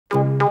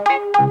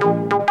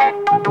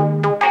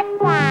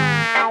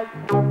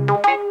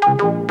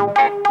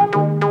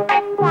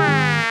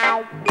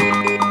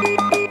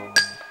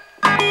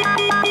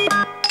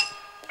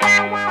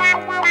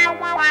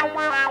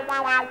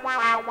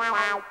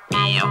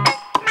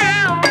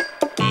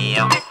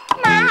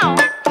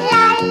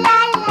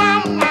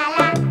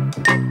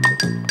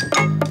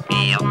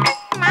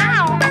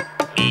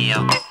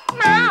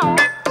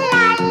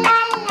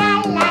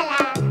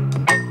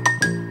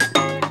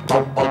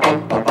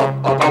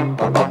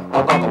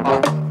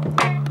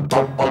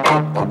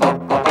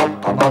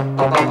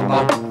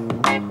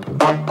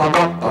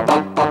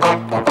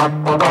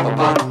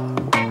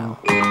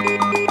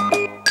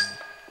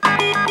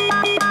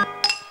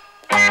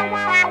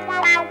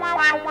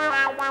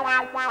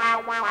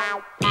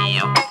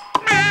Mio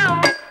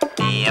Mao,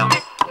 Mio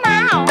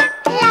Mao,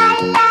 la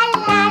la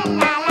la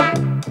la la.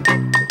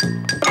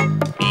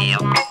 Mio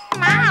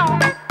Mao,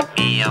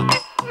 Mio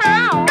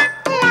Mao,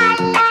 la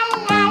la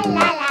la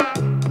la la.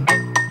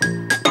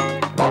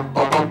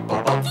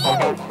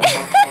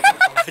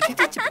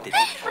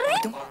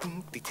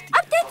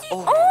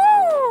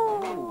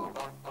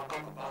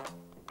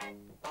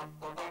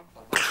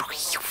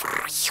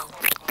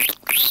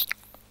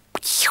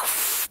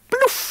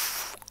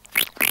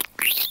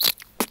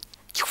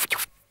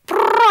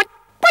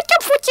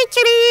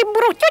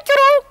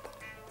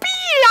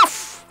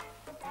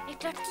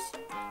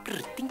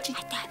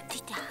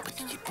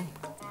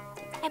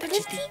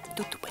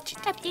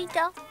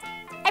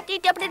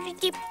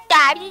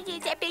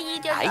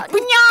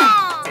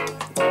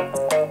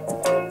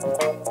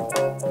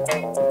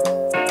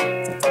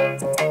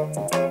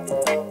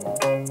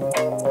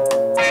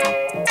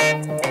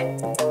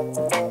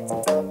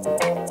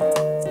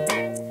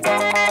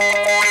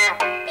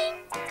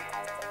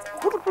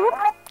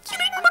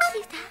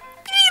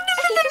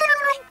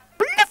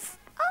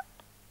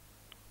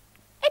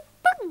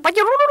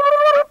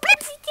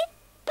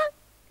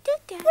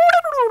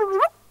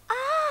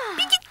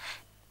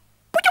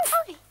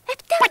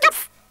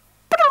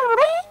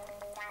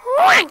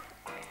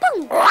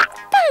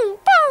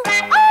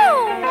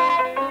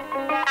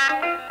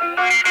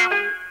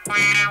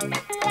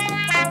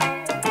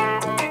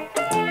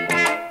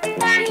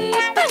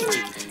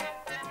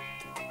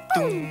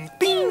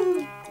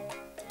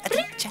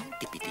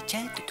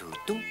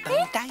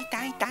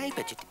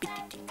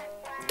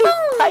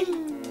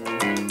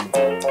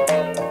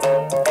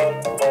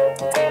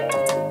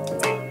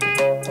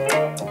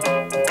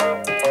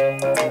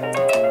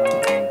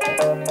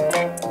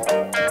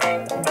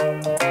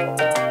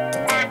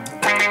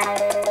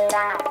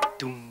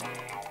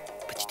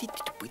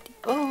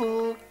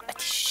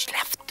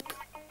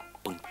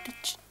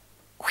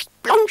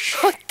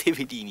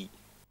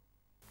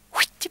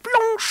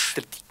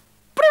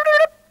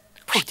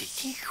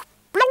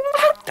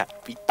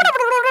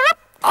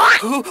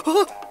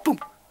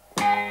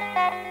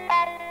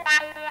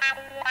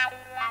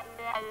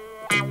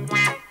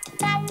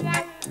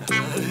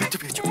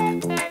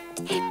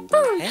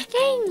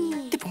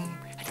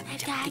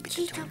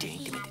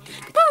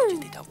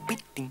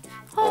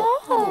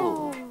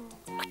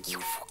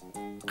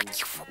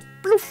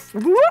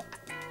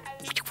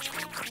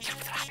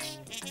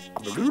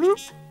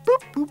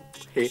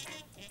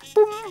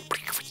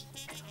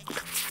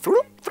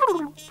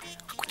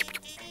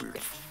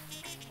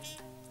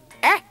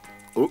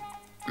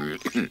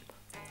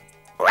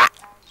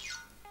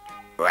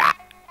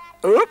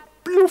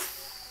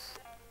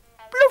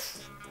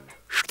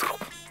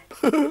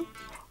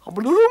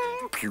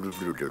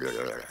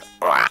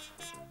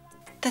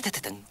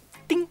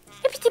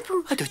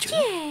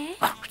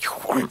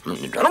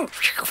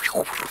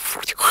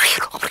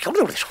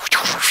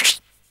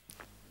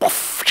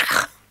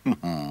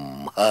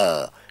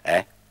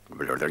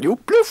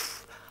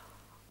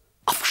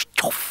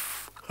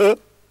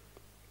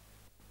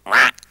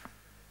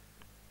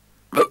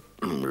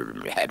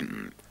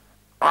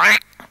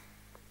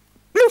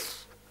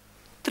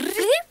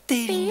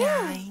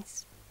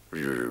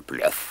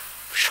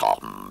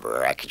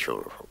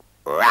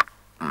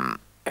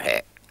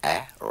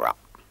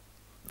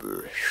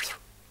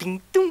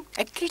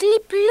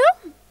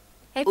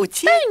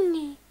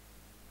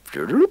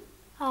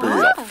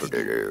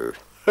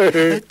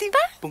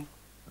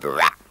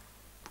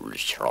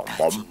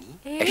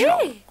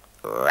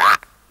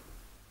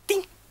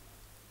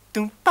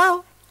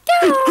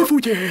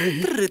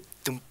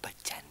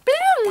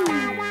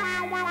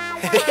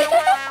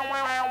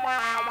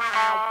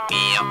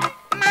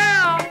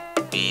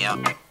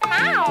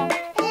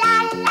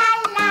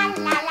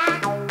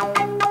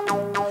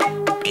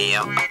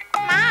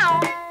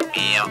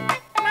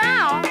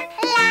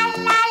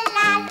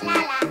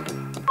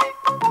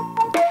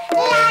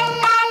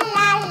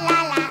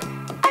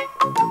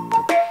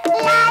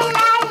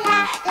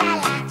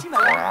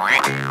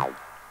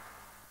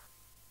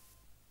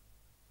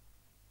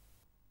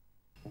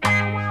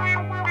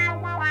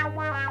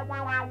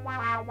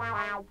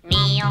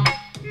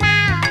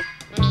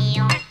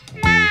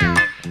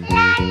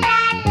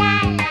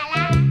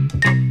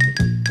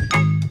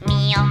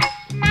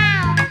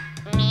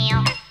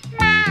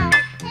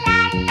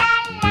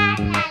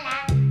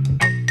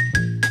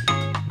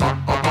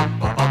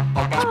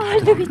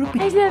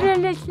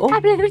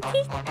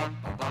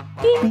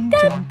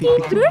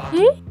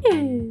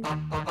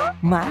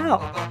 Mao.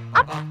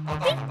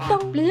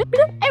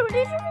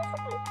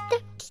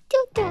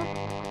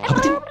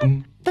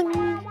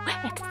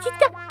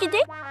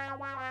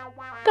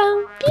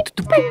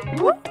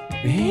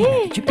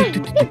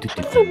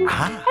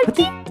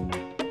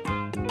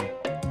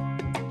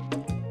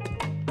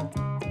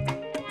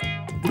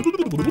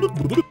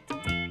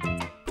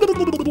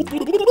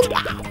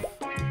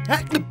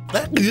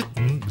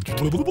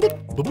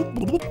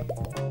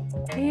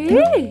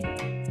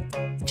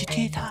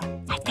 Cicita.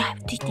 Ada,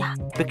 tidak.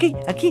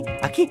 Aki.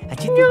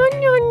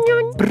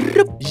 Nyon.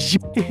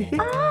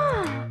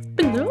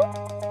 Below?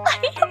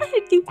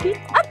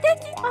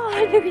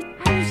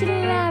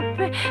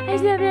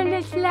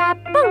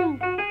 Slap.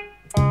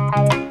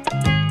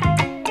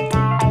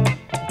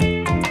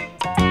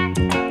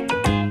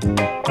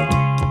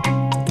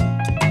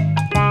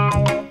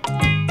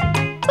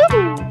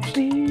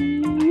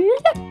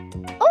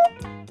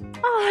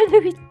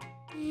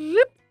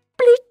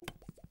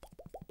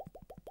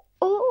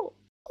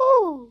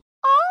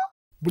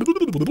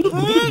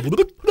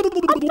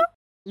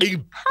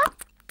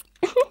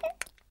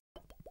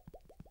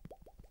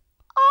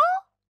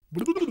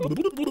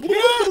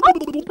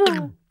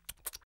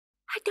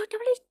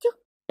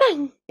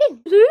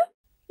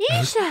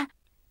 Isa.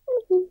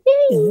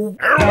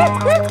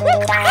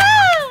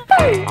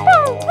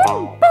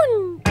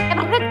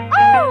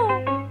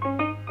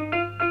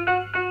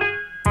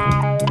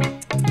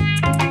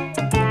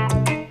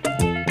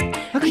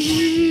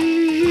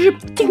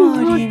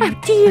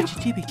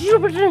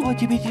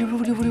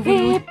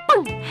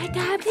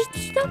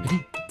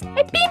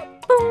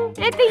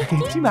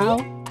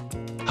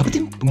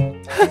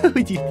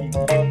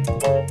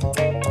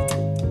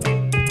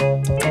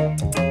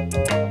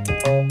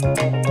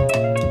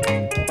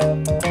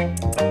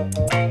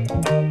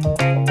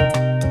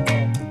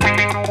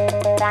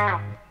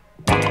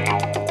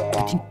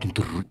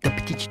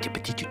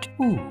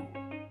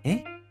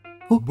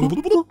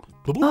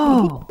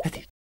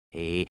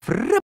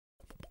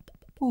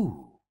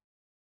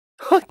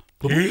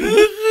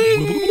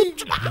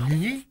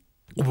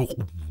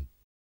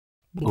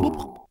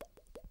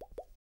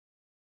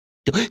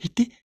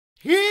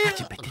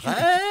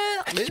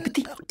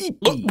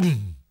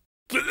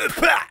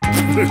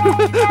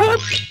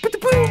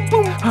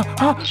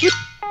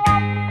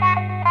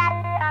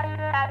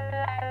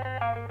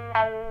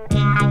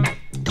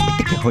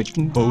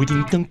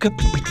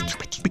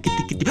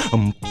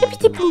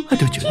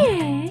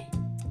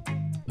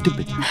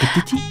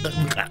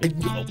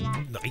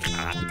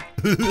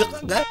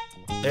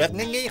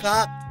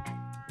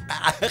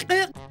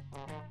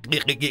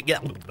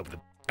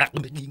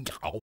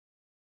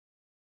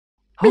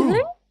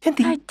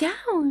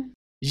 Down.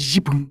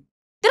 Zipum.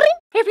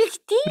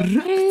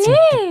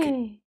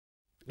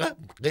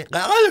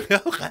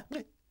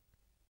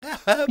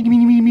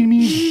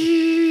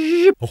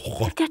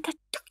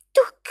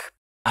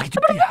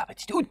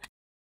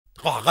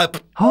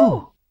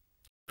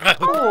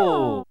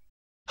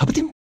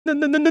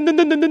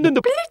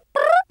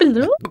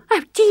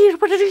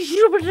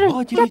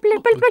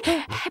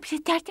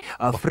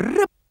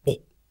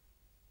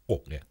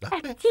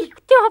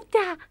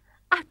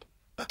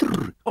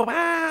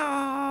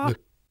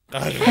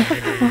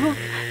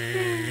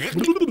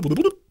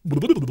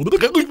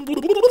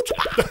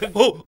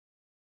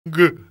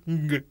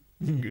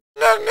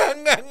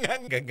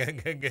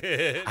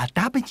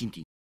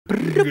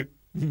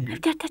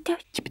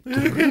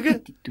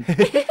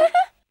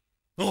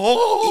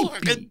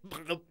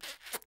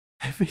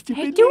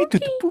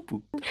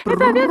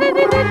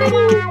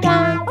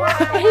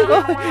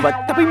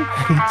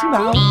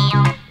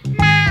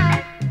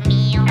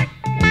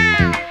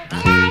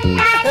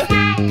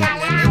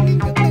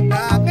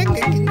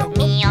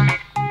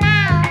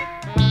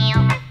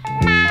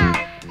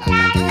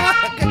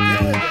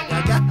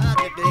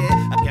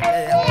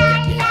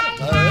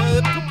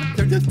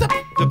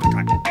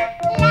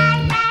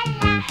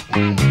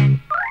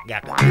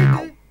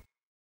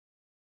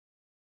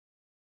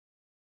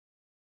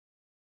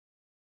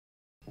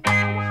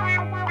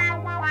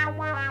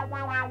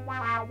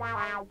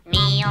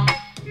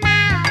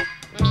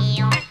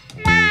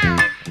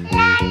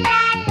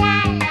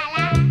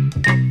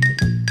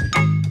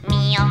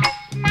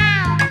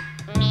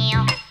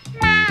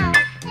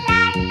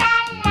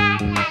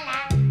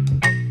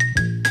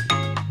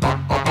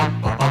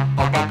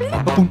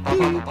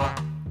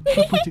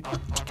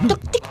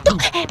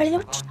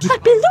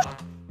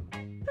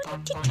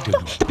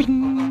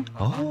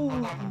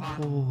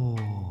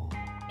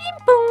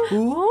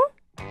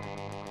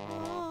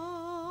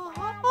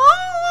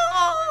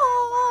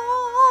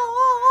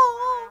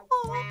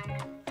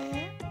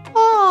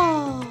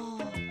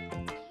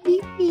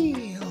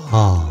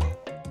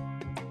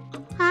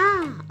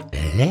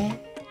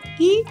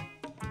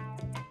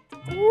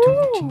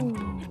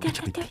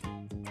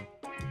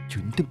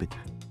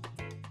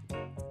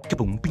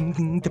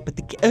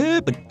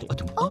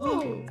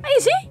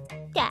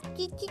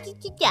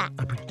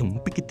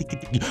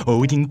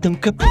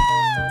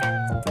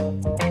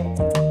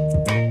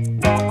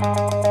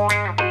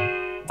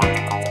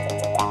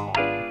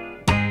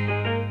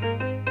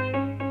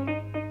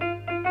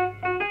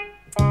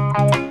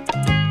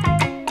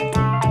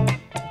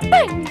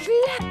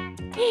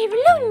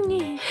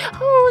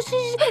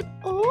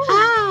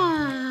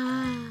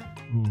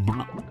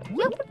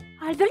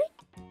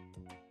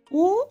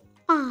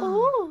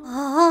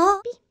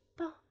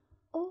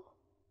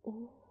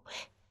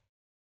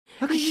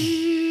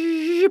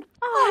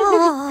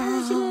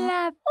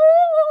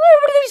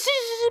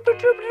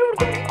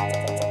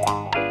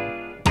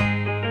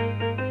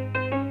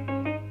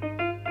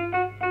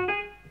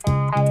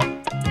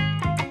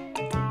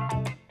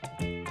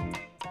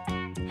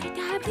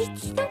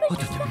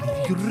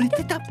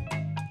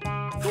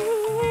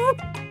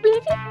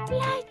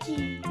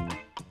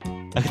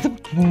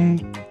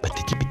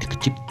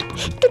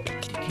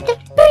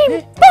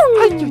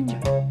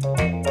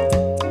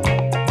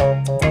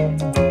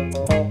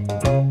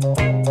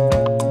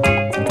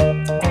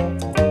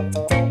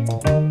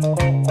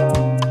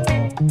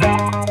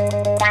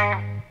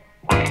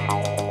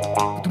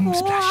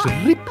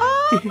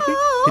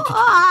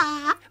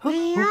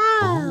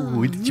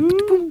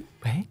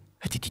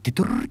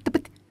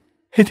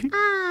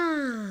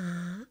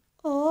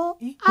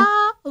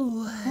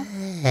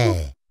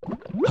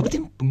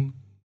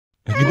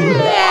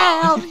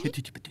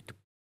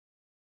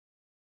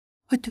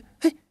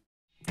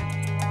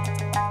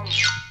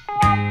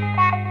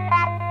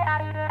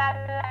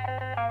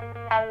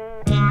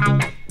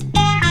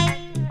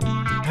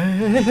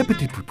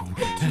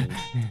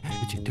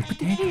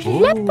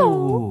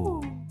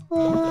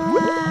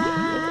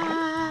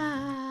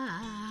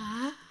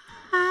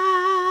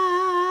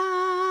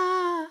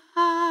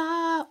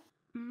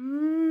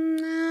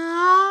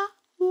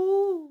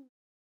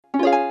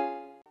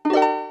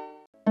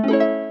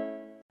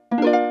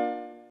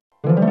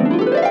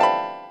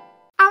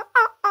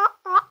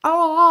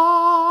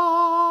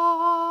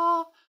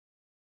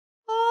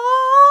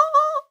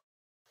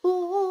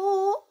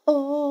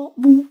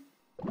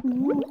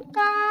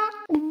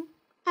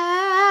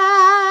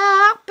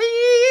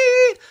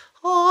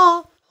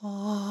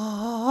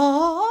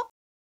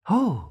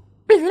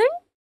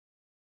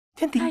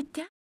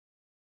 Ada.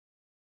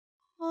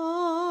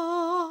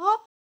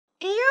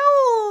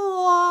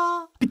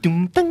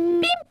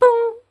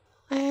 Pimpung.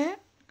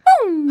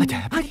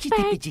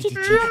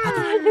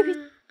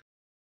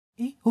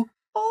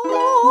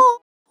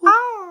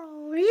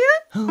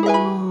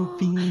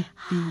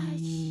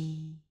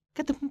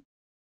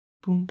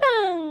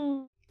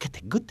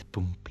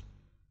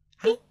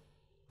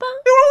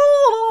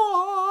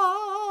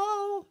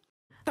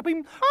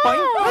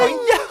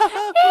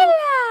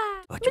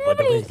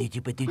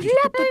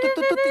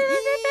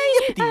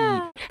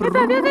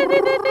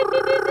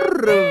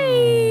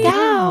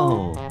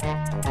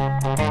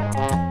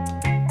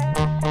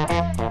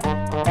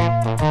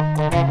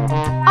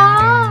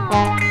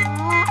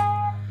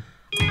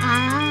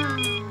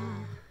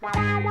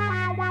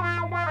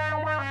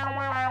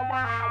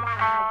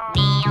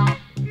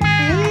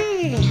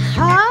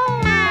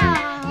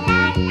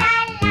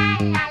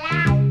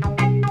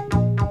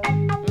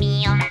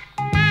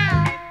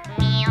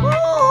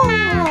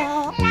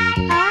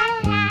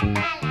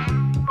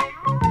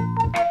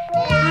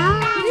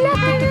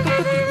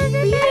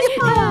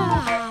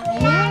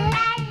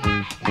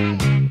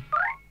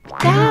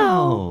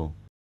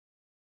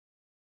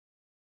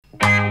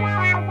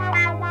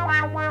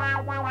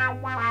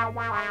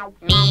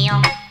 Mio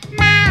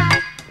Mao,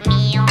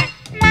 Mio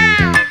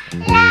Mao,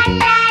 la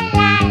la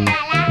la la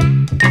la.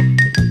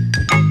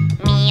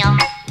 Mio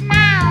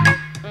Mao,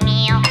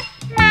 Mio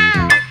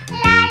Mao,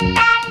 la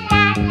la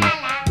la la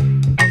la.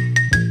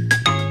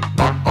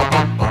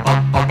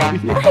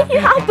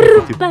 Ay,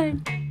 berubah.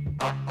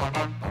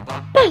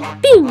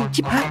 Penting.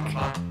 Cepat.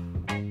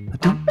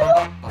 Betul.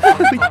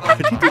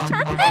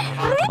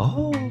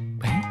 Oh,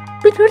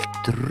 Betul.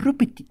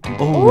 terupit.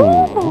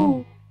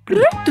 Oh.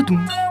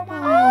 Tudung.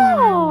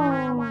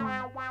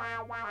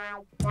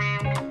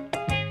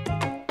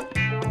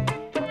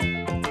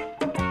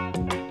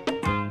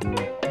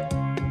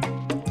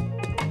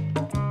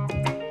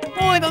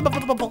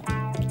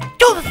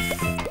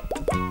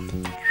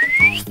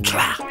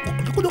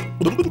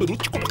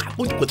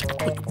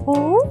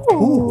 Oh.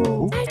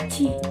 Oh.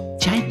 Haji.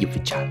 Jaya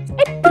pecah.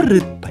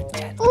 Perut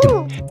pecah.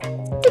 Oh.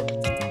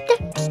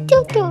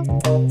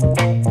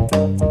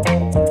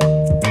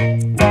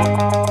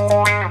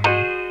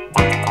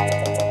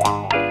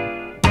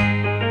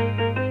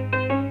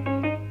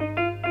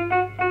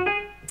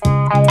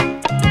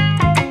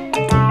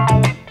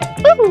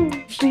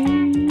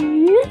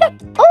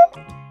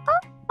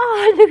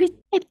 Lebih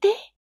ete.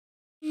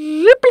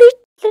 Lebih.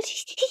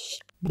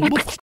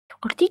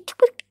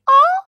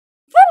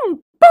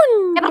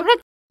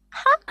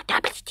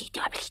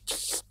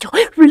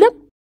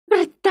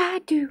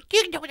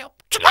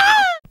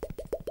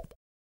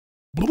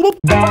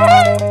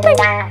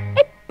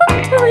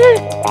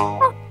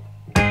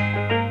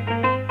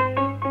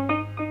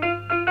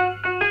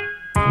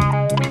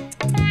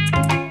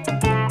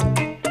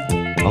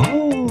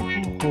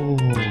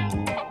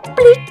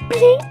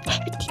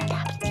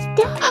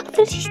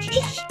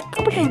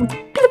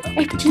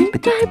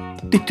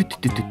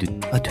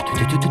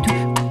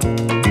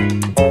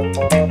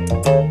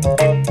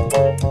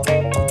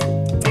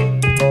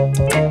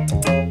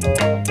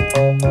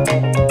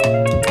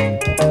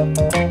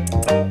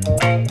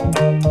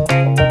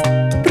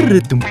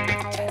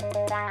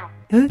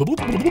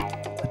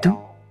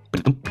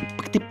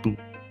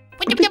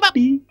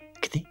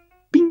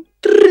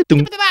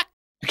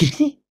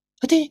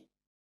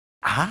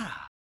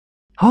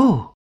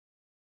 Oh.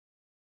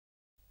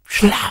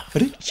 Slap.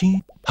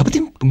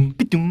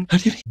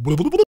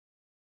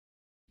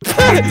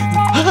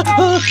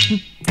 Petit-pou.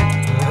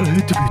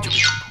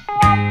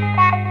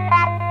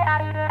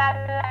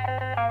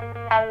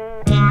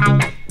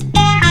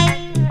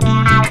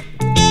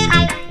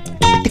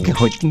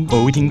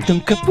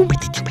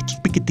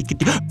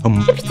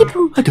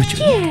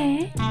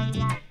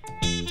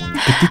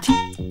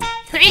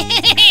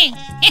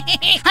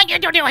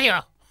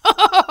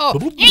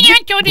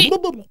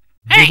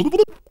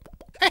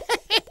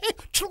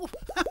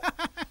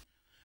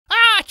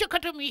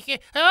 Qui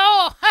est?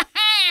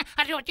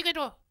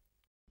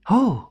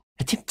 Oh,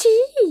 acip.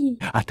 Qui?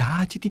 Ada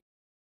acip.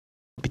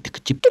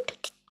 Kecip.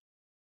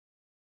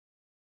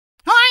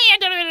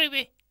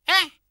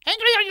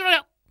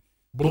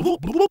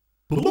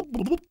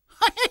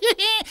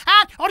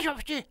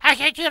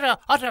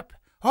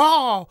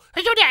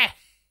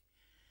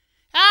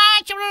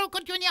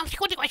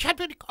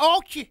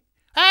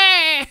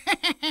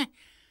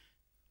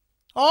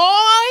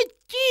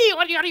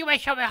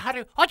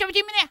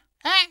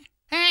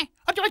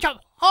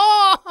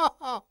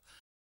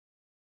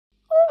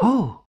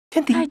 Oh,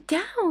 cantik. Ah,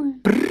 down.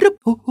 Brrrr.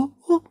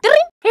 Oh.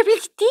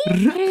 Petit.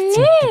 Rup.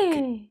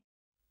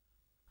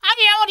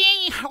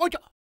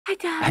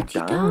 Ada,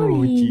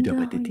 Tahu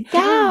tidak betul.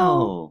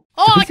 down.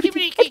 Blip. Acip.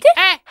 Acip.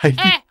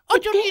 Oh,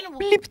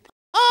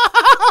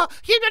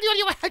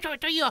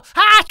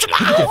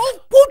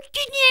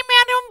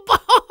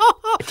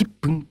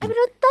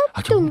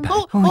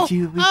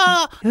 cium.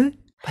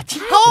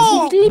 Pacik.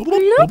 Blip,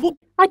 blip.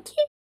 Aquí.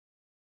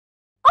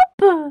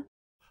 Hop.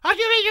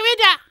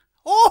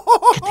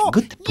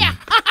 Ketinggut.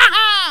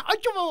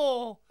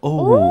 Oh.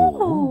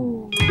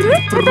 Oh.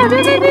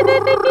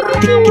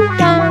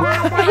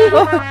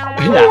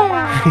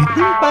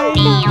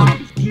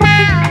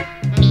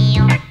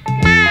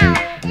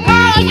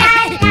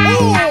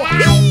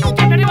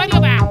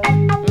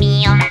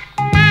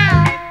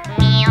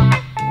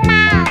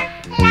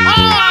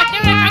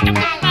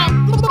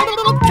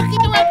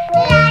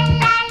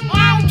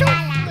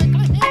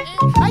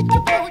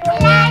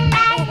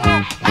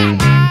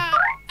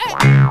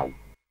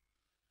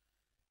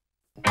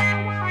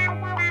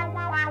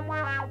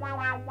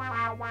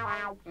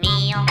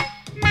 Mio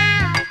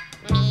Mao,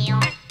 Mio Mao, Mio Mao, Mio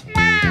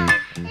Mao,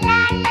 la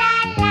la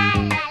la la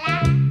la.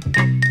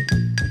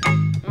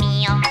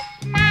 Mio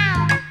Mao,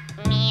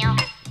 Mio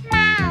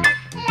Mao,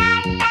 la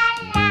la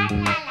la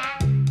la la.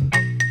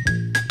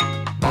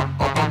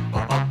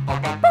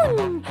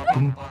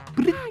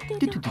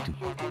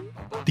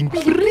 Ting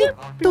brit.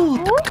 Tuh.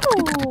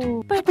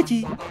 Apa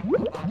sih?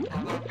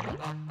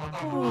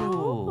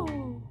 Oh.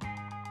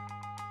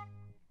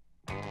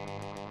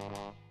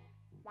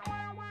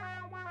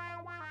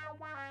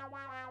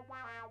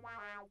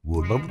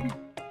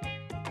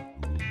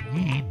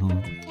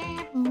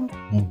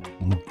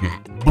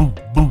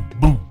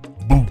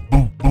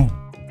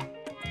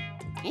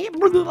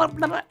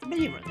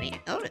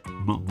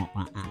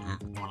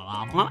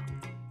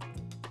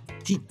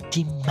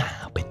 Cici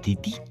mau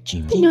petiti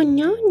cici. No.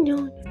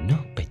 No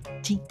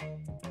peti.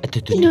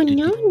 No.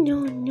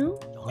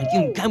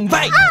 Come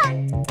back.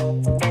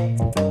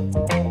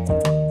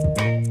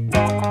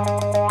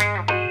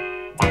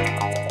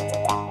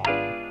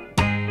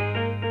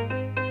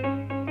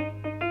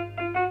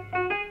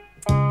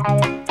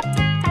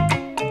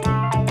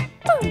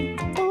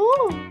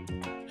 Oh.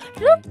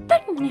 Rupan.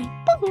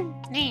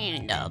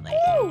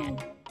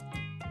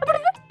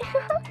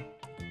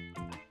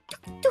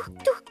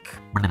 Tuk.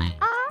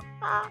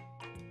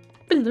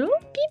 Belum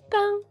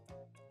pipang.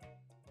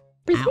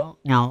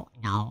 No.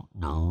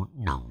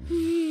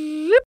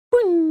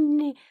 Rupun.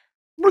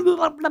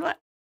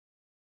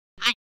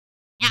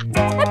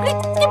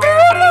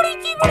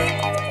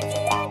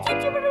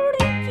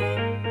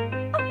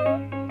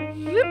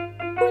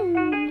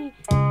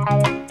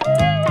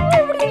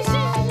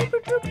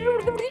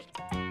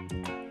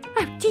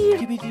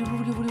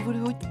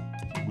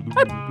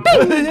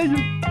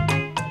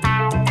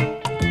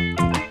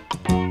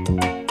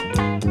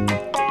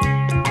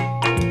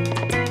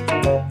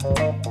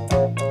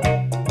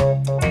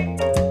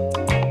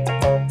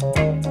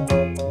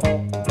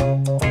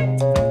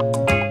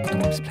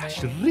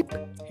 Splash rip.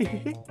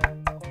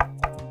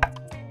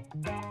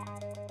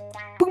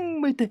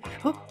 Boom ite.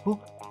 Oh.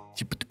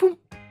 Cipet boom.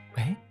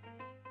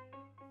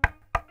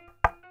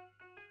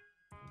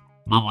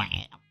 Mama.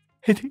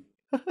 Itu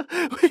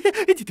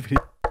beri.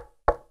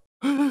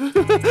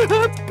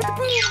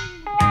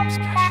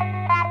 Splash.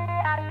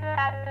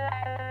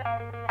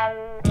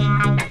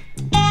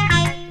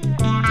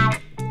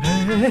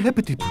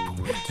 Betul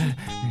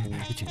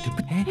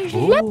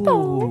boom.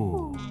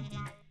 Oh.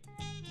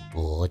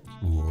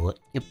 What?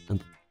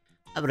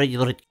 Abra.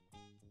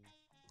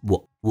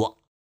 What?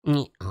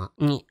 Ni.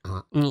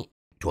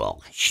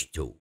 Dog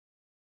stu.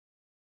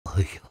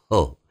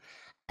 Oh.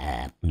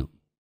 No.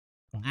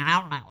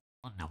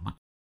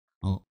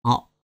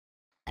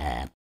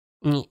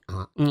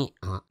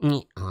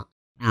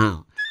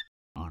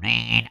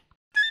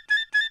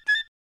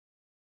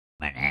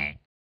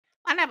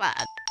 Mana ba?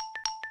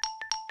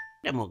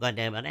 Demo ka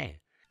de ba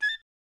de?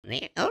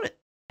 Ni ore.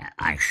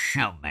 I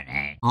show me.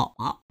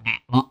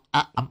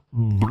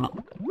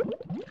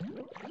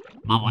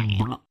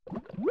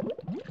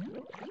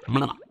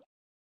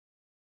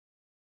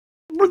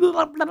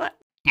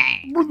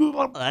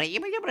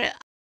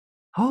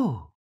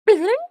 Oh,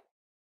 Belum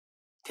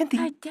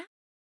cantik. ada.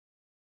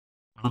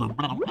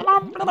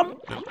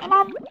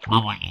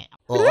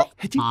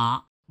 Haji.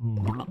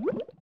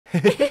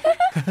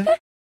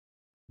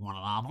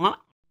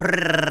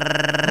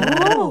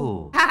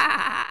 Oh.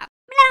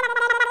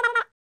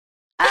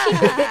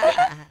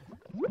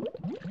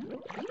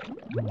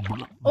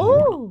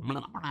 Oh.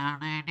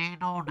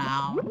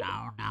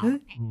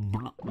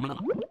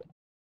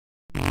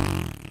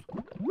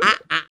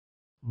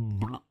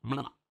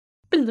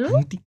 Belum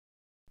Cantik.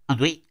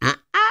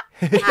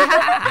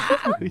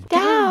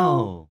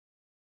 Ciao.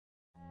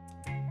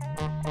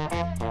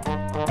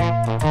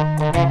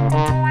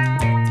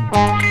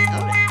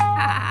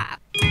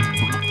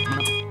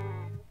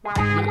 Mio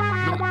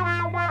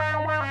Mao,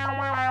 Mio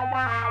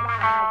Mao,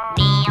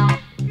 Mio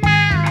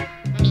Mao,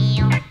 Mio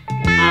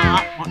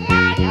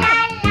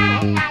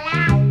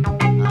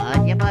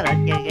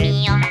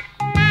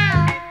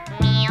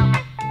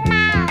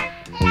Mao,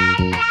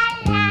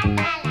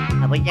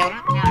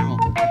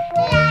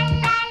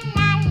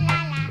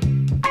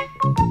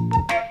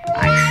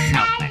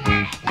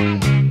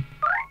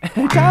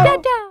 Ciao.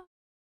 Dadah.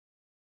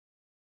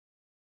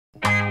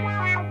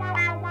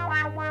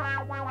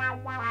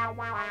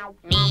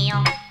 Mio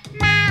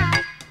Mao,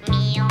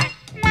 Mio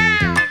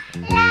Mao,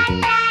 la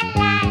la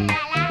la la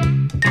la.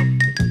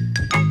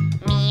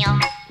 Mio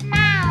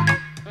Mao,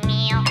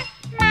 Mio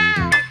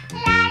Mao,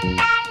 la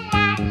la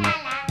la la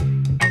la.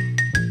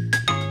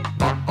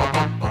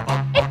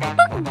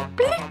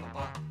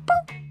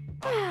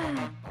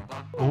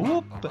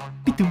 Oh,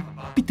 pitum,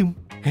 pitum.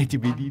 Haji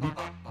bedi.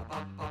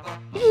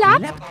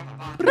 Lap.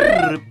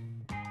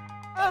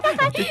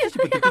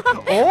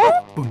 Oh,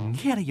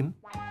 bungerayım.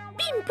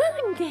 Bim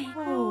bunde.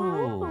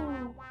 Oh.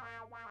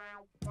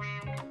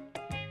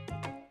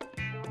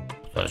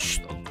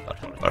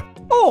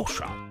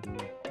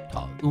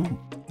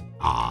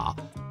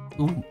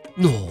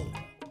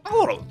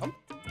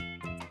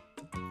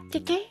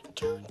 Dede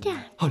duda.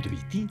 Hadi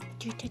bedi.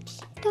 Duda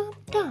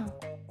duda.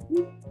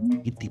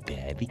 Gitti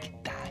baby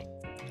gitti.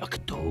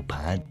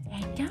 Oktober.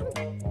 Adam.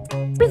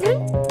 Belum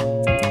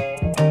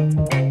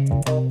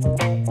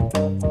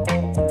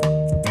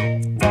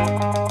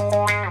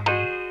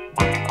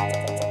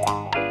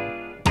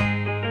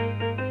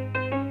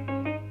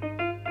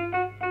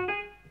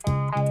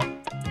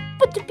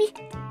Putupi.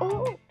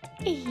 Oh,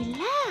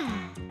 Ella.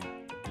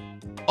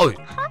 Oi.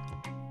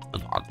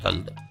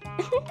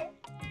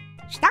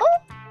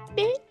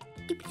 Be.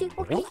 Dipsi.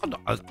 Oh.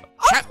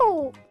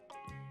 Oh.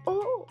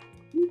 Oh.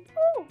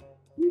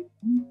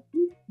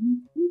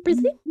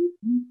 Belum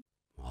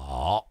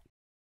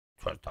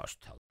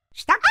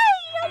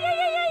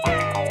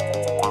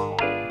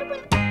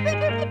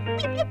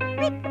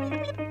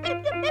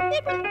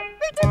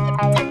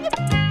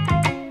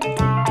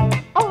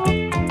Oh.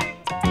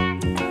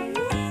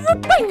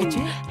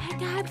 Kecil.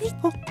 Ada habis.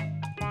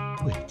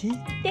 Wajib.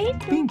 Dede.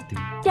 Pintu.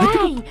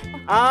 Dai.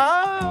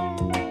 Ah.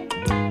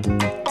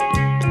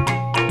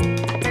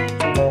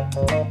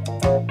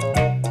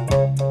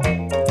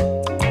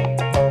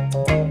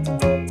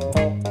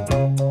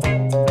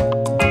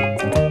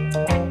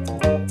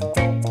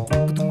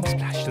 Kutung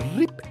splash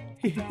rip.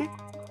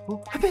 Oh,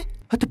 apa?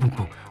 Ada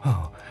bumbu.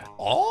 Oh.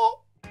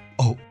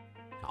 Oh.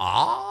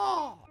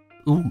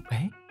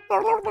 Eh?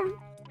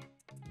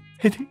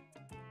 Itu.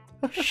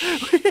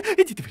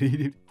 Itu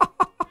beri.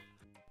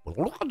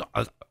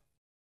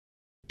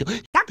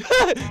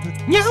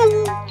 Nyau.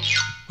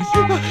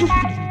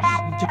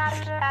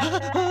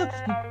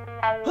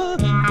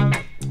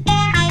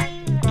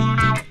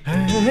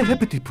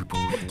 Betul bumbu.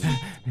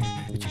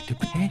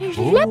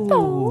 Lepo.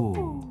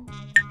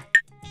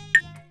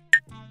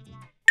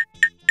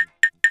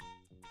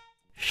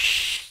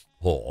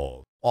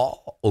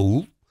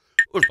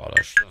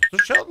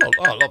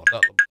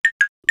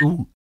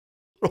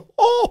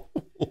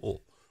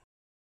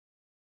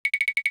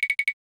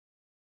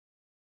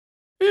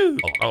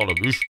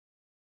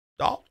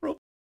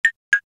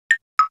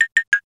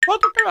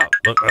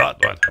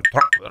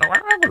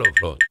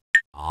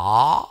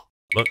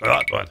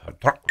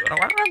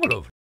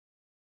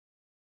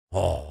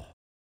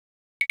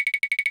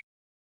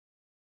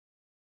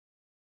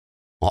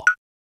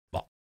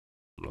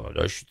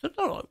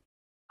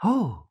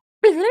 Oh,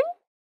 Belum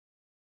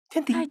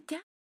cantik. ada.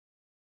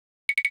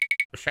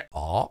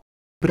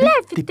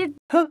 Berarti. Betul.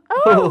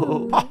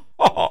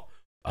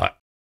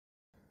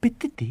 Oh.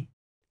 Betul.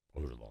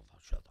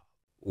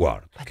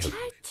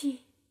 Haji.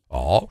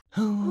 Oh,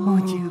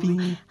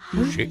 juri.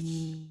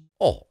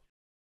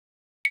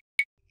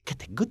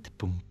 Kata good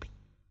pumping.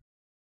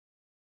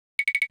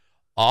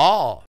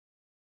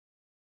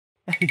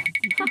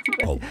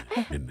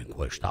 Dimmi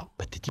questa.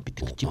 Patati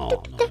No,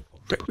 patati. no.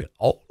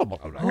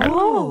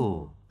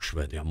 Oh.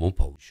 Svediamo un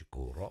po'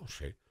 sicuro,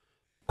 sì.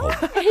 Oh.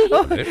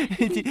 No, non è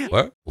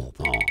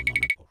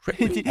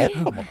possibile.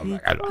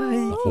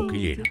 Un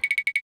pochino.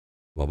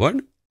 Va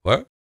bene?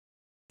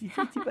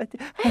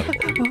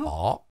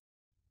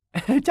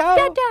 Ciao.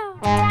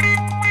 Dadah.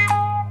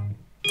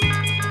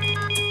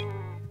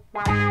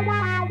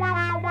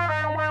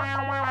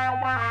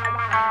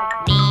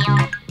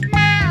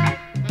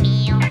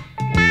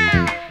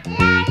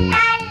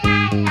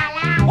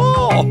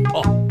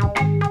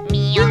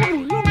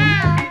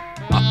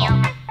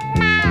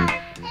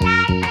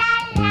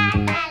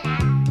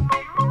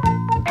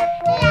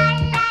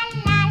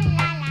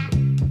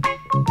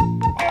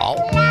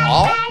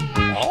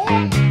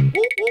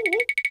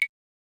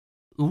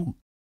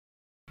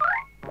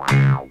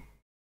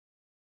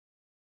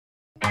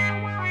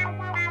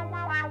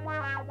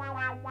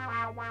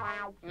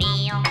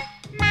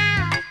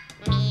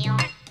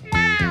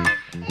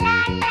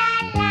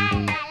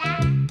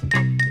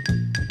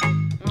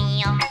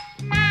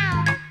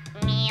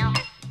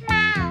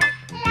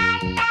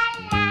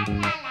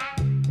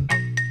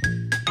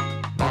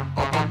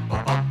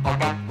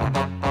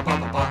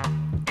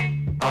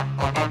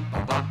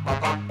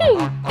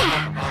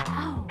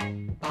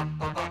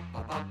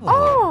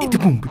 Oh. Itu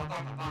pun.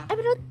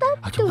 Belum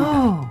tentu.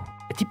 Oh.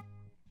 Cip.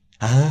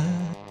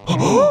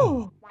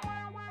 Oh.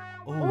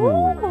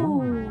 Oh.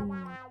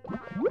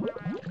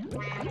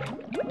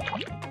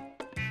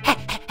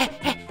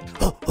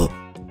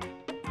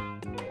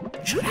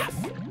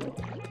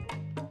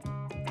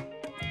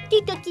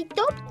 Titok,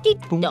 titok,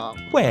 titok.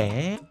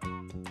 Weh.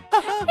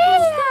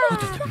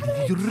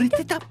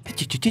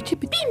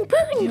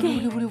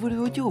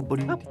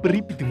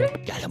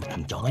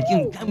 Dalam jangan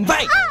yang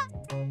baik.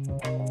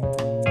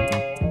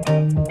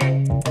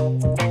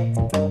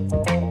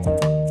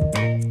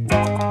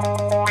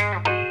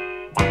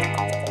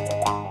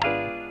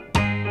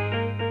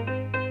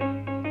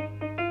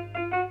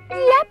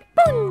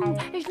 Lapun.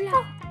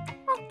 Lah.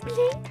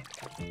 Play.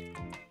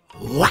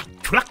 Wah,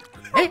 culak.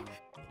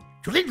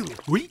 Culak dulu.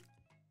 Ui.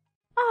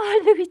 Oh,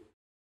 lebih.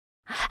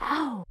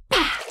 Oh.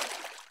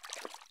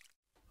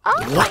 Oh.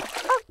 Wah.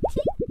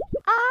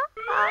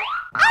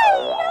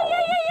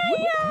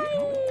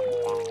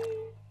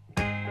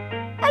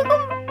 Aku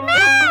mau.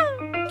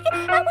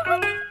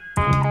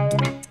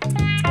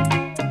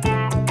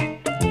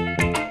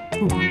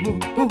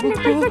 Aku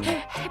mau.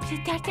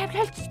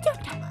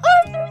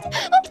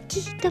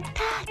 Titok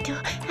tato.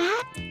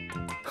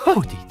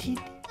 Oh, Titi.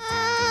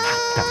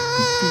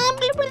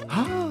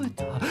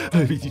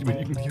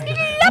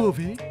 Oh,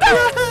 Vê.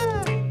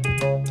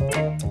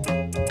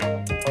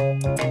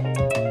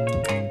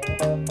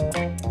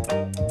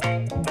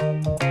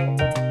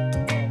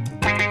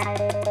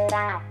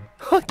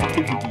 Oh,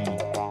 Titi.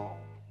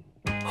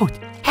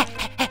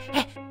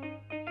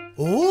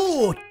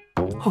 Oh.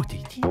 Oh,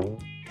 Titi.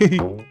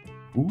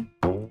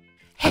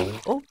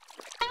 Oh.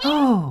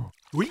 Oh.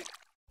 Ui.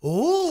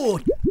 Oh.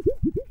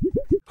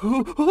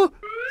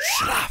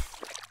 Schlaf.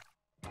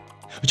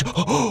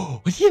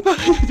 Oh, siapa?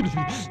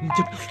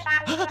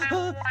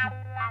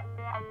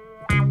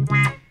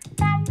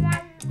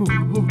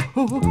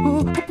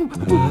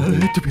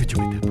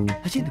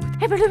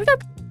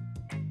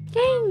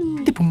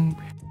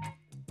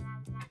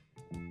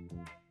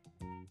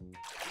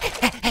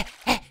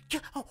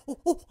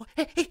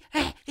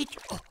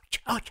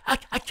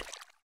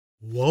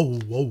 Wow,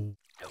 wow.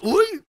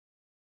 Ui.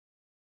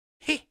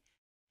 He.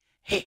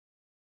 He.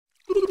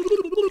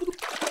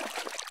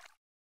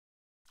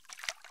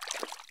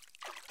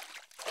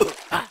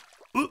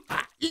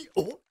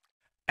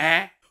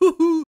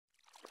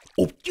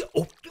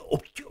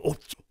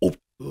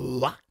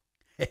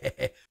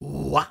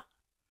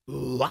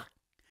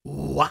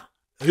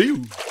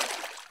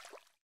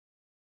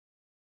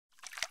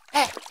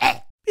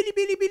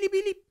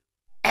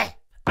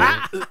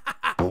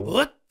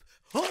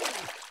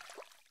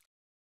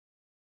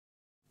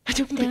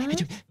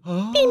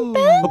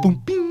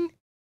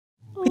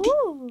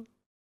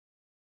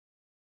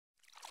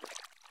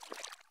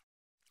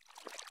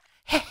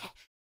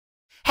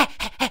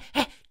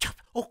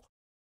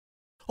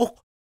 Oh.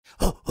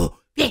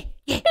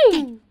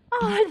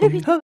 Oh,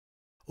 lebih.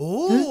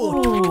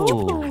 Oh.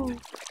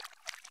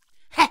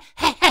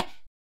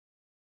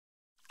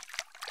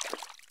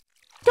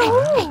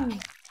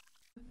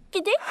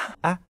 Gede?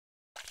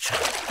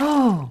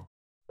 Oh.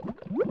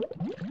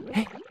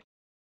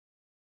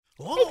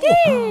 Gede.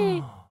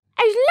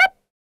 Lap.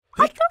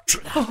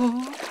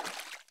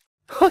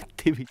 Oh,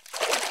 Titi.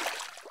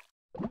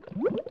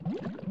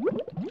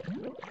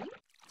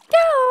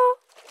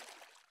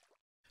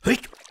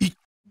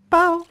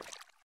 Bao.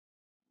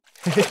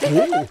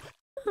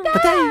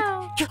 Patay.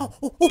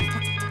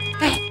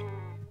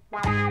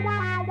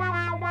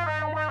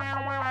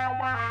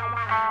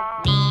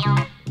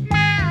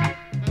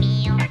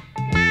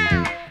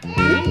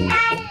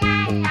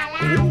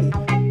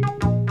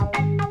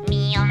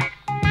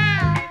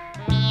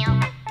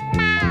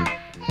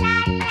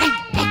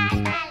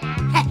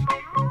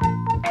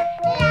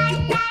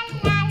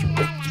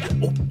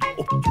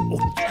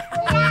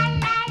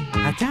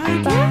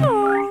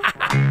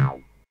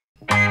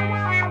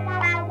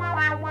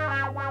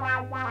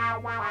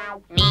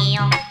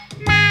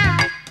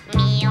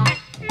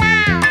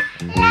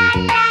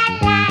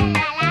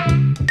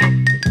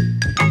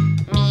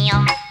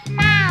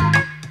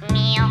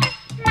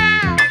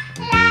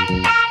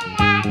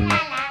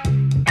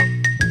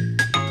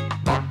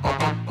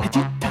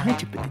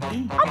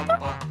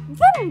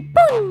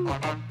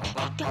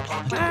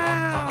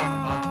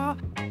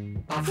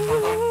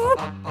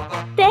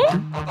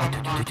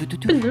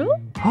 Belum?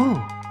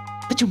 Oh.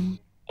 Pecum.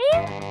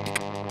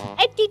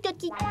 Tito,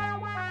 Tito.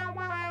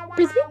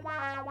 Bersih?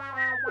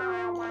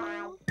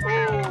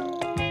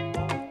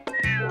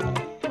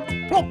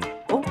 Plop.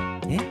 Oh,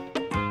 eh?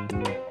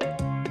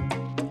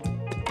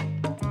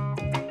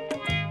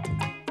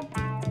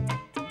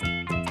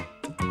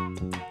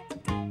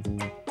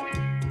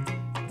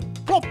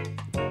 Plop.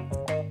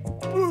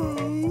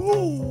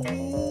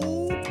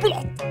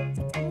 Plop.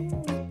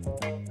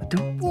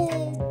 Aduh.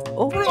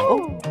 Oh,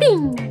 oh.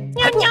 Ping.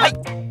 Ay.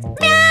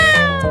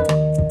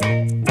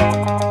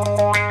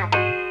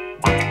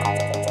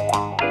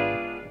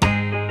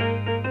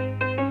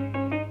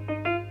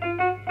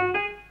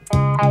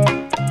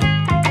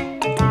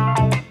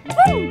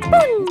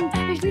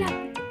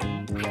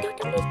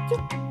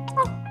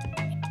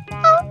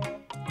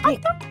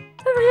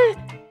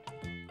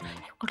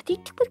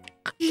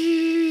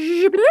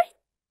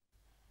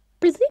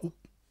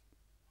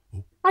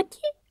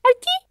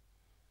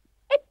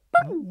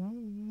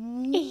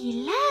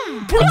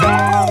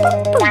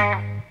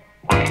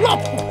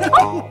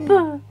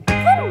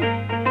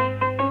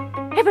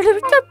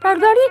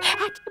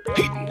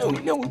 No,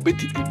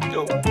 but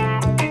no.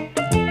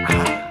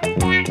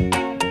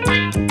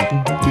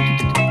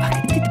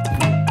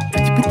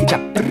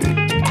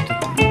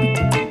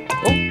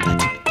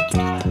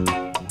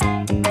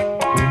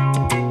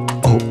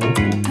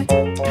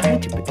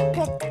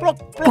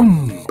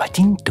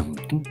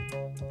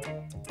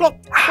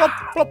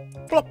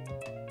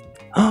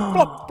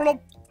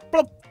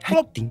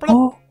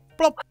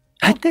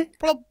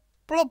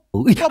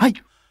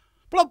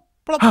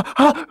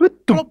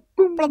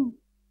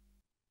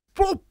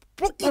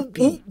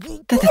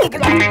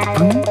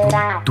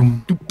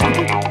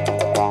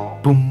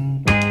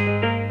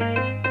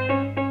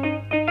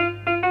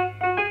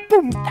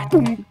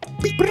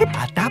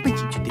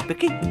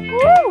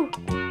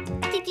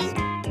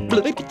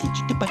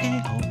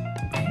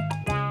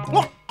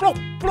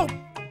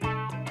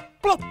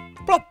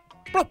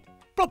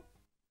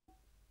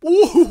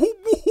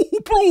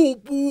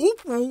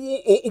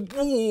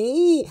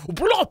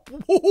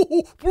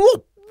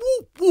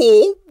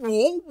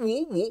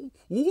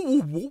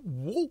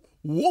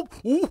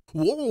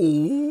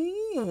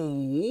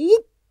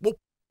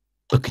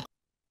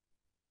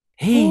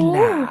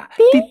 Hela,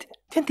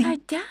 cantik.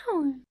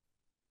 Down.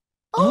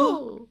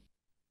 Oh.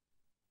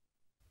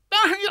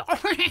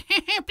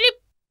 Blip.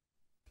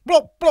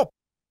 Blop, blop.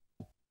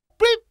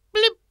 Blip,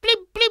 blip,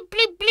 blip, blip,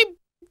 blip, blip.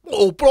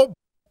 Oh, blop.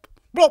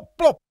 Blop,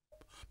 blop.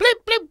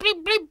 Blip, blip,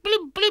 blip, blip,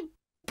 blip, blip.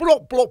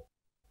 Blop, blop.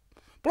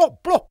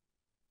 Blop, blop.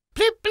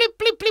 Blip, blip,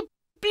 blip, blip,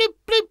 blip,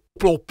 blip.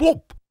 Blop,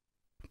 blop.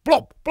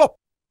 Blop, blop.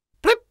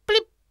 Blip,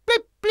 blip,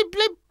 blip, blip,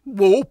 blip.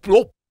 Oh,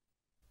 blop.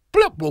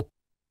 Blop, blop.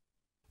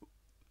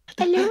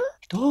 Hello?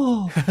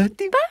 Oh,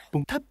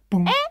 tapung,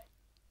 tapung.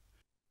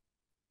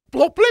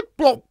 Blop, blip,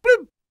 blop,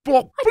 blip,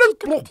 blop, blip,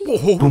 blop.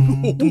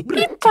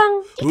 Pimpang.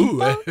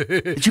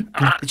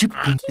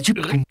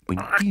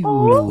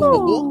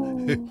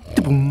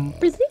 Tepung.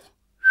 Bersih?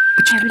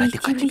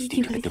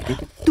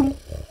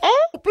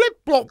 Blip,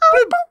 blop,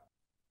 blip.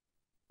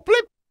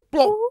 Blip, blop,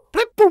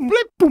 blip,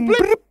 blip,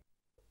 blip.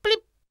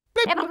 Blip,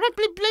 blip, blip, blip,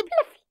 blip. Blip, blip, blip,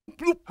 blip.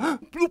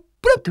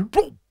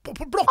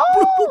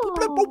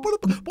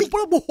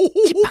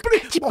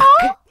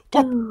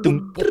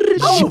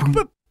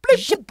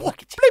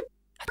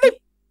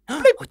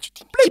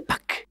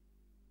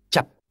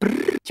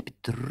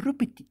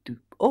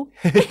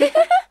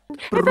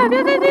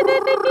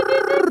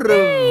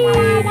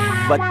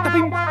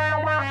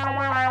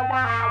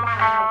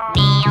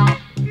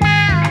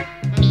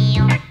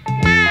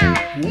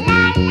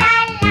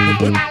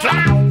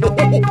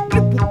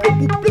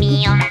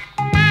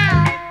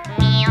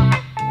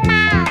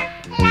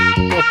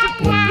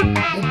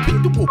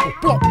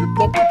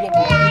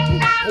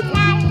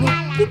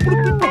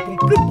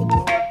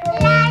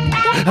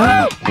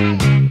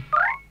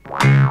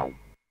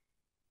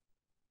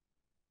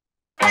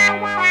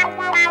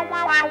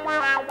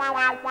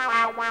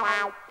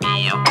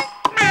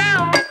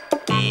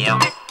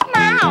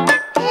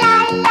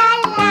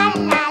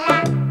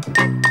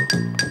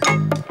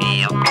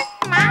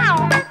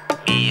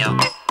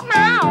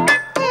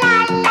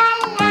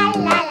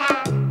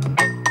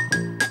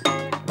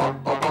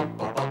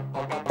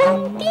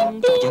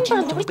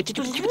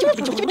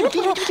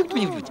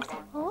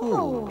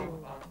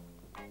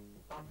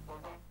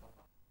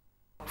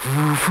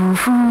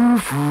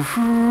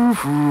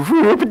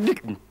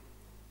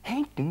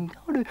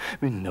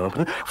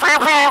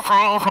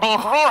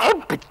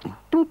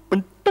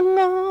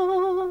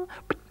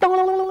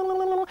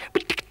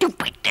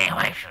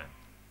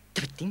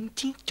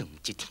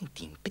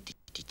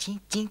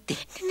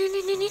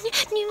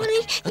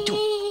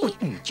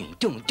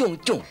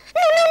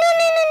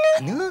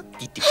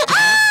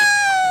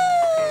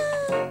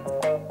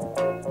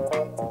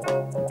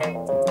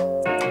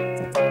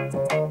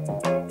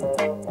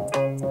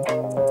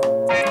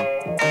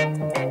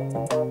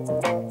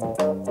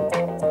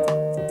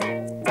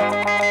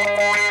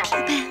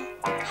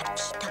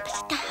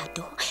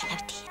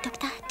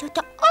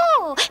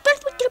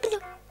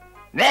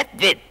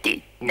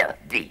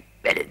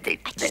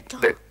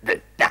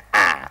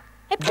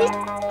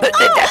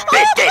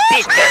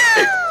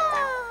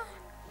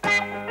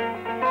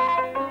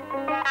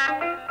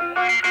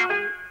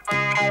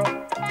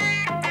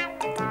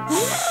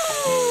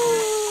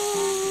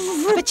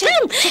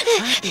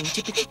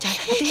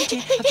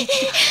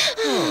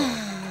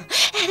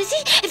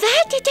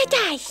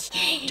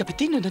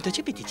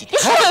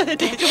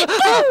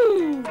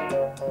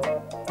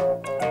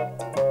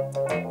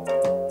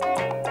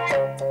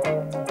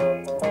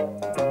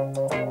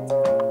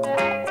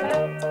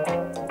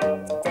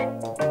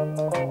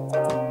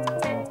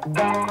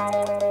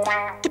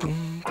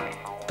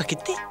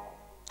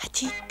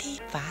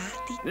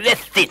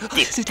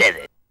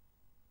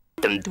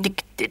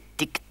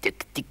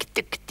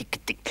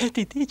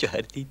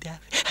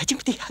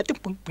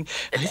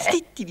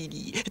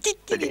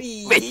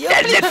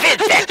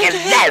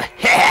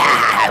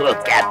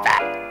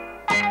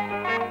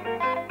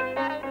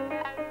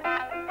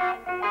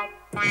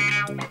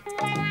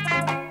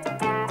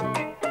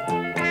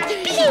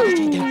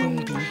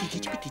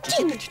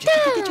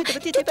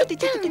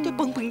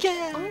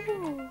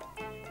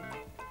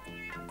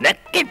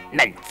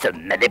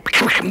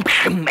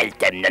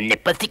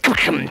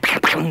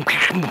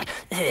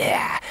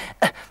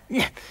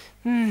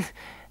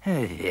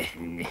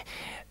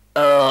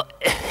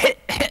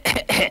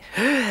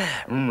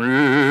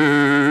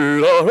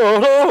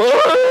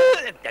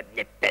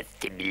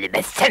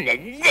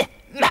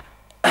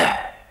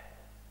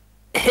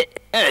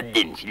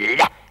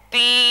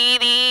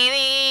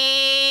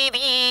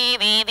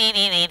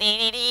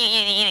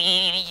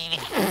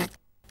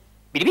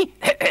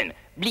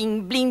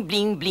 Bling bling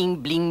bling bling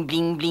bling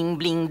bling bling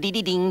bling di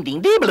di ding ding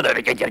di.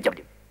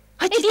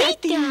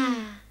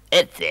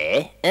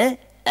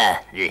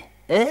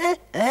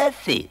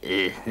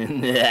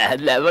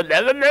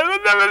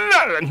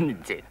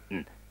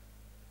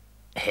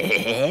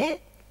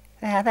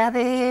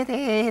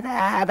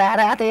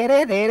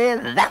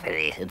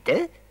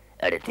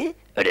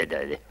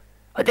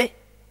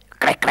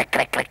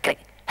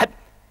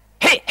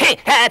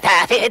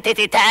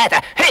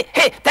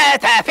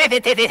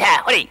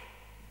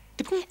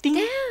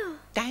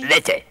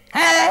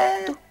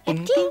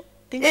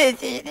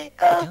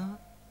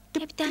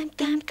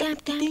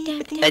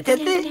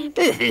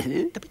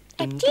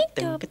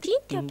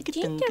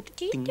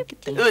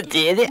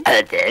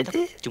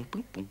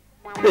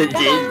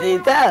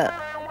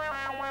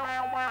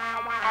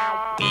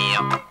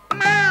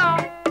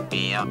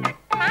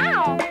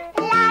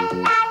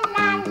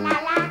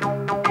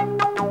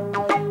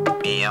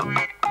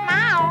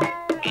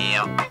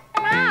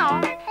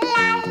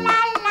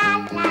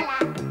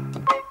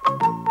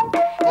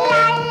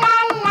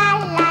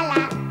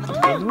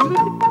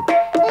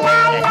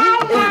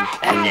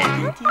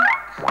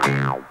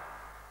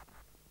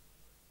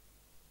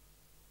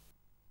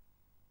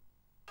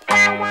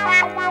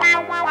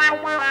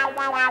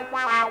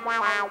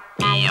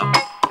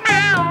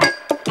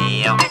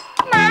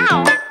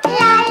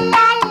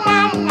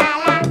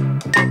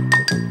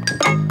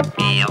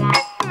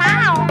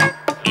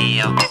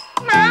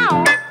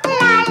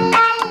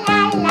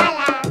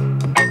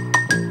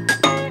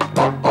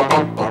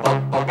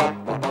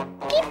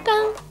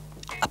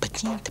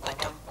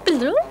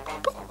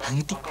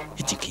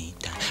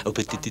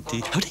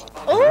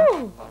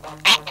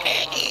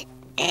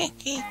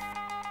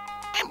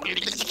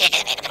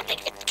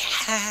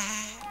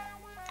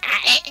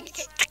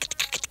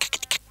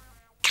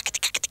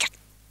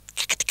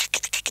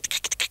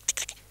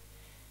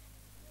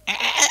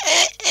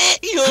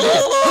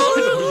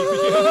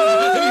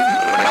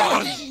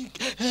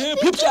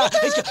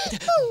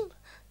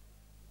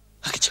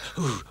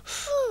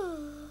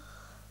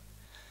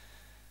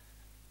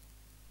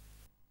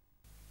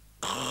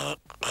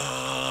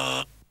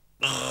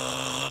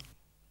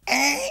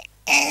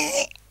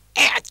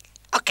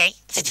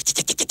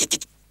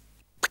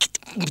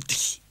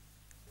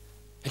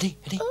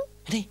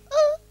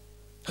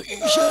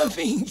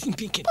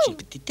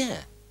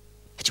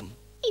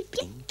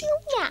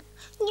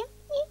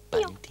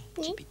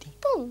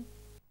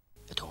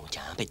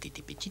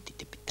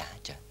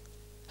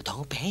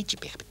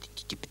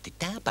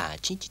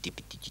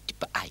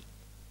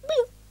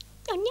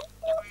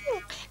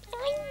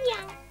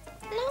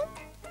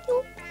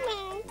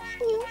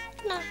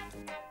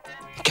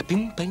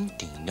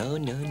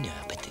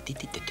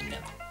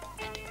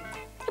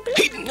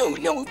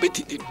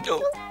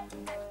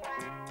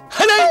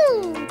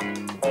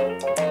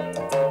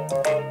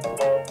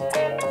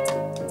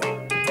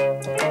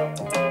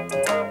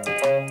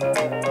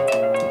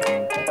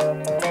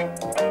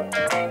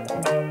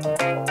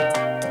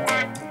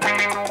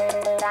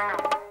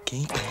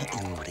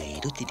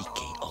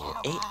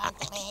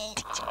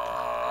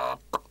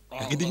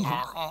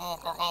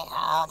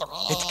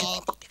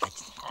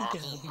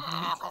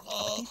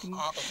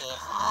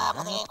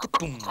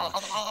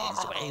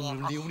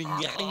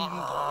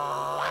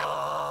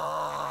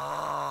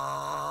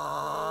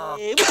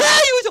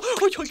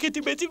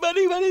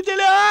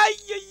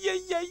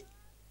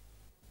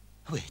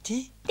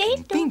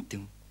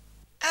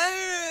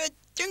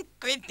 Don't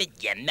grip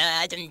it, your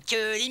madam, to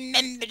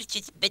remember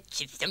she's a bit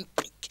of some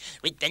freak.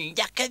 With the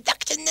duck of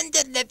action and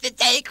the love of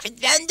take, with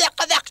the duck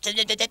of action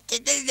and the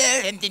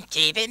learn and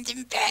cheap and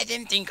bad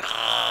and think,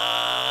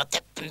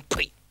 tap and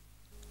pre.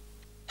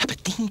 Apa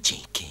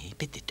DJ ke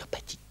betul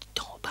pati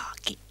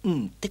tobaki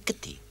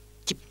tekati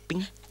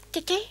chipping.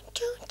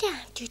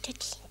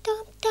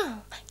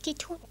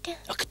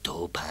 Aku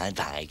tu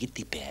pandai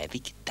kita baby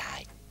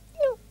kita.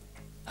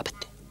 Apa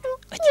tu?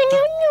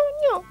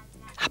 No.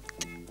 Apa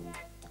tu?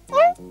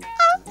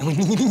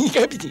 Ini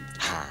apa tu?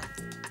 Ha.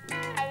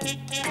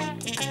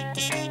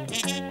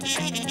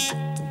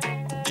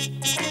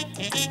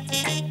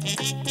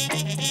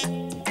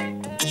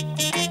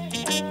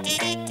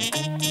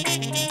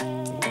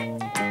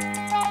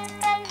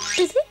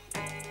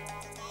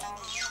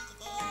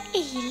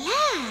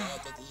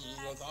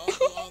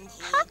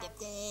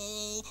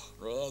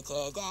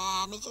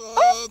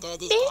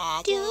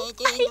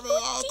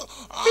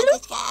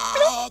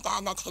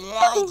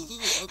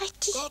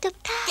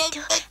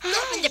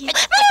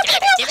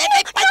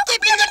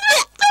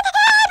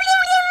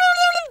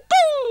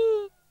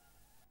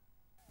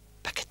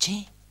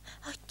 Pakaci?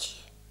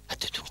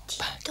 Atau tu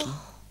pagi?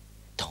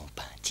 Tong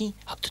pagi?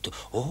 Apa tu?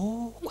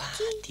 Oh, wah,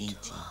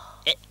 DJ.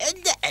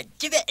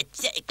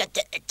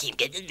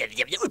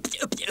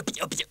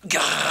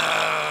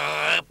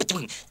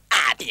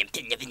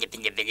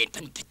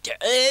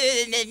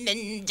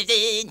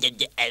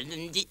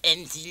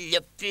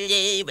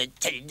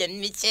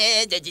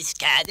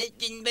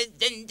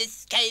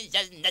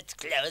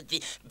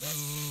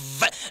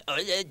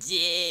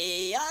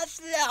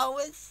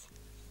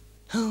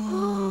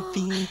 Oh,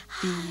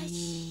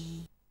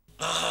 baby.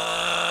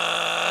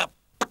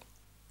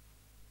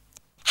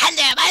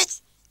 Hello,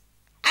 boss.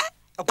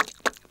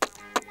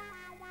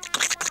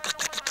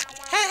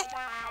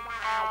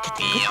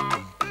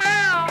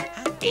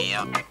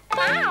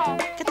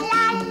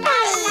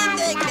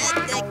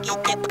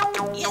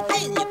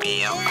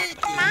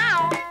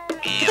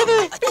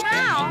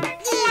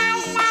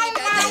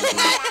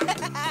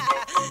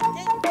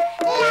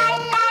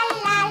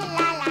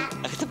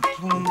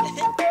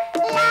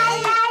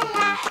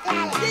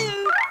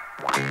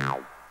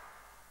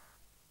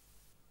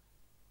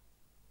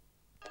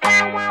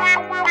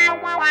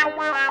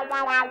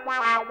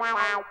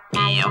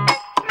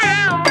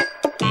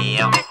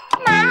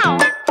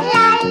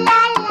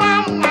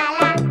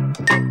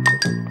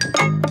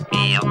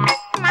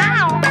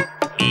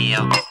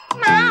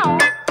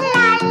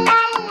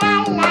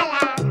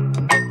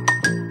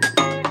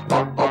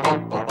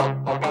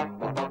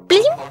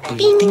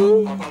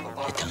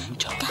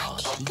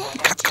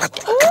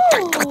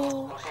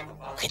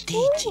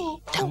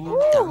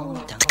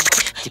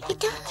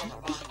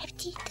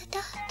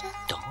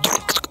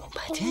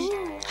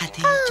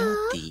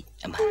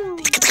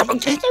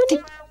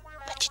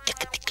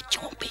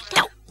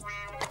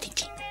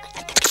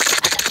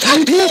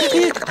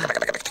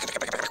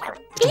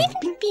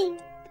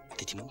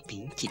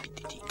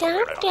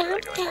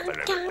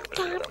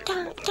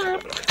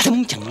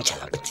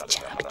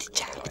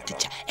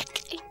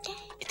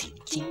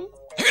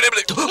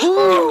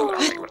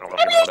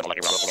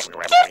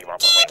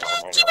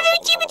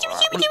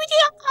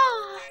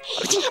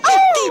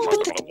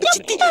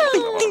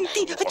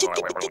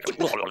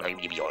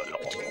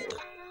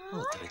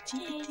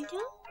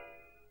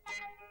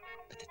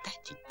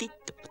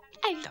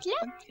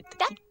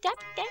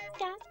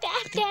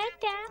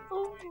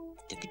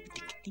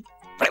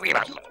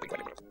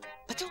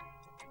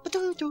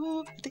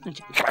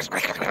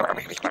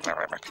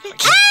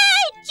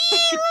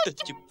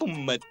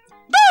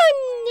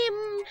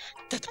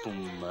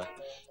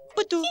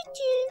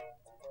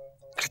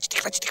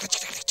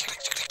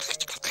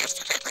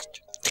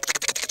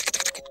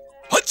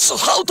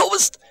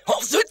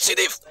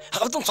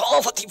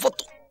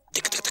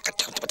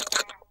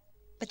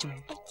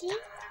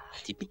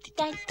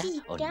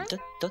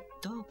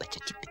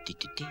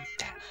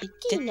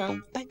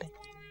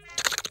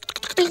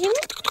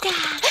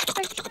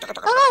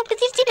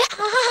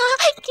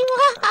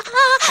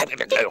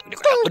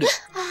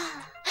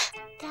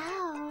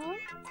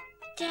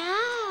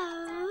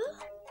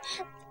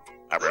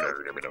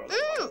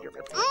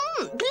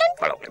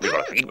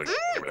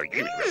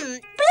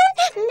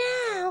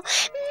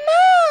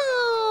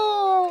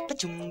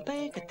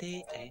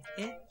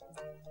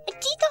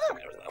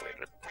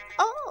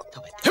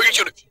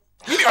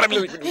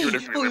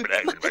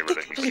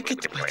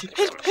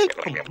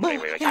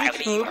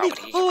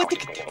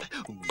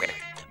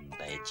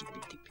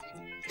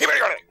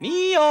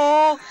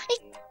 Mio!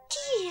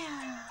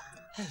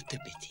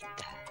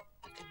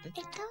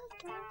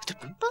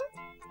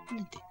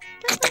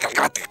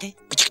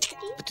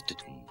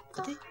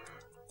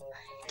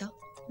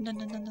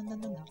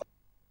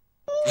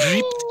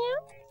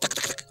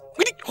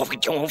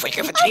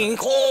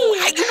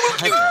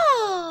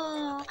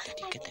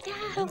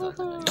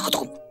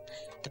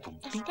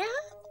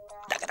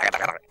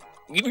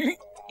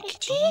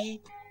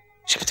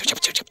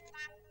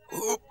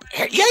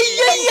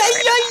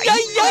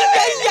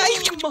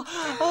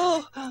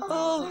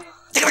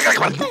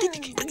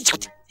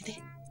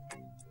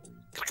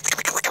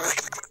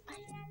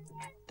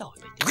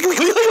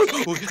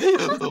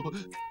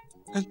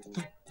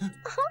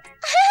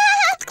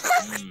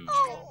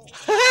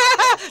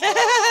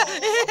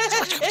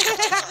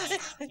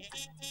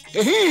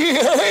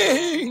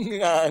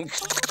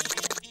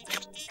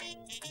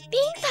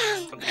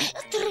 Bintang.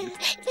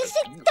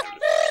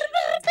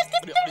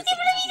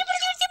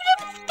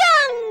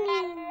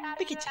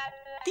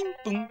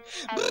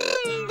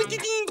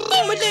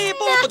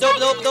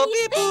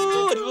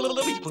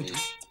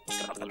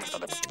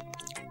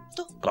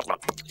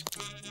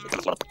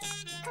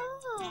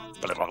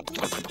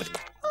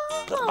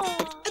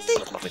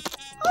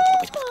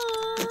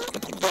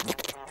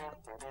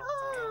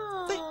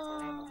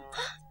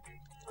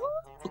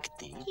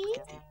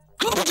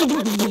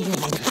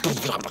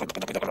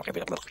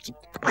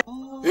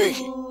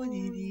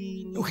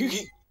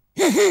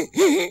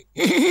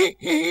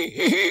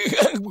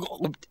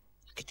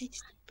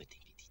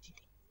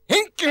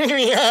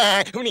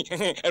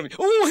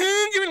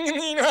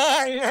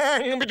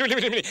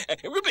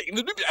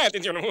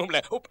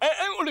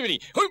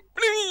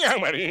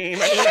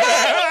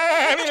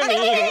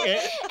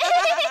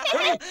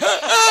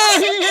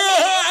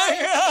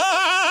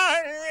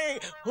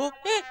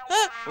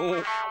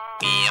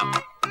 Mio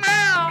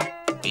Mao.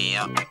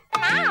 Mio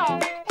Mao.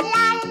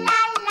 La la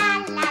la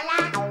la la.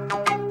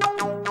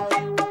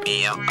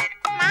 Mio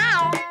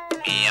Mao.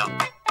 Mio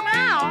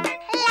Mao.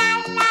 La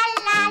la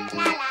la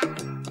la la.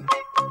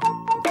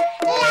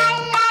 La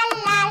la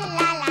la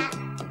la la.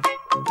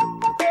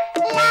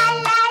 La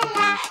la la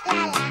la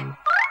la.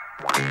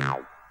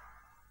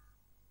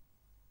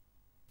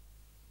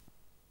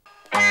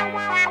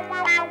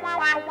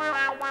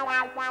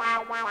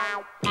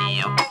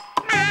 Mio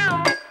Mao.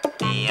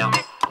 Mio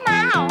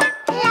Mao.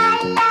 La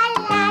la la la la. Mio Mao. Mio Mao. La la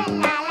la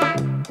la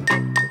la.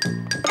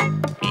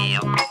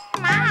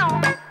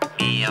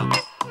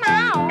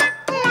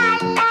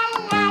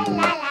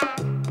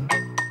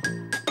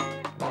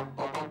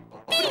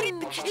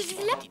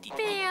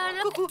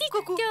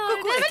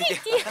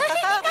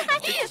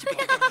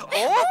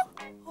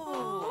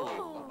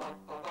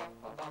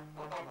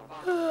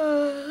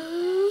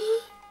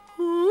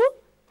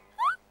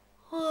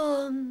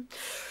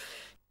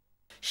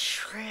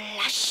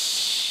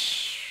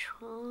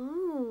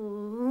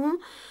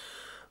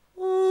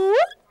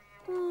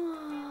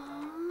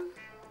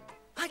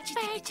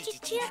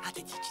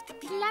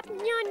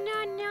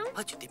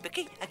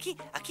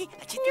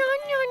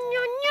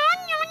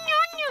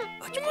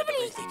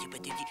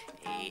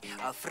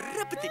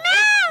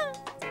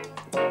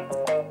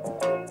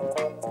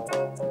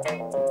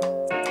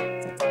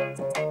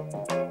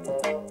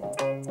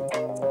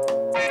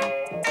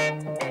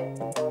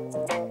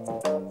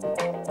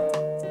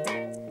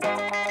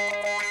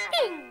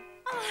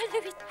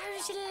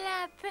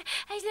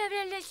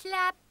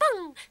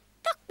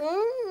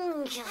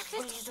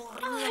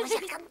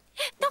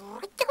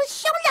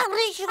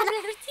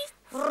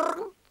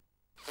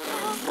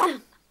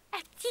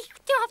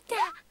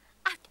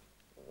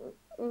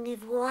 Et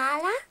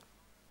voilà.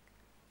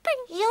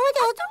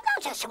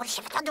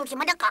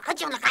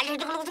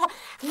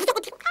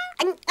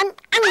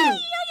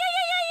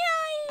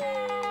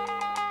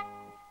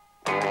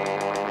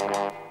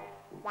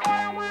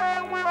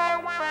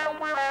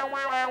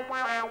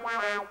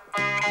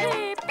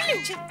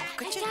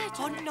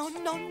 Oh, no,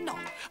 no, no.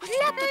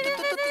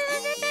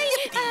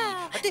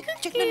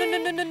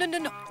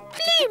 No.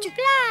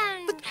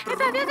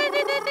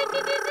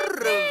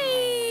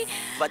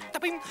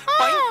 Batapim,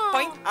 point,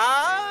 point.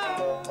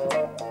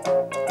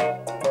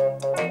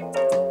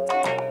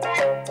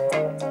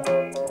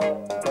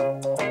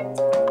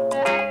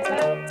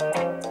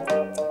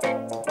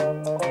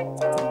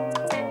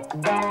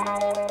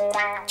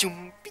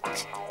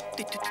 Jumpit.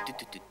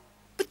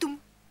 Betum.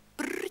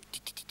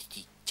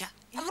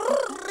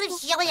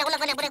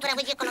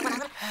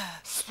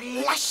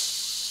 Splash.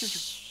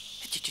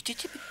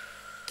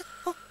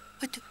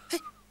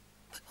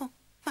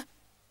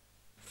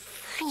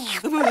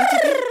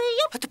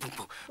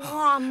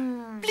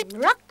 Blip.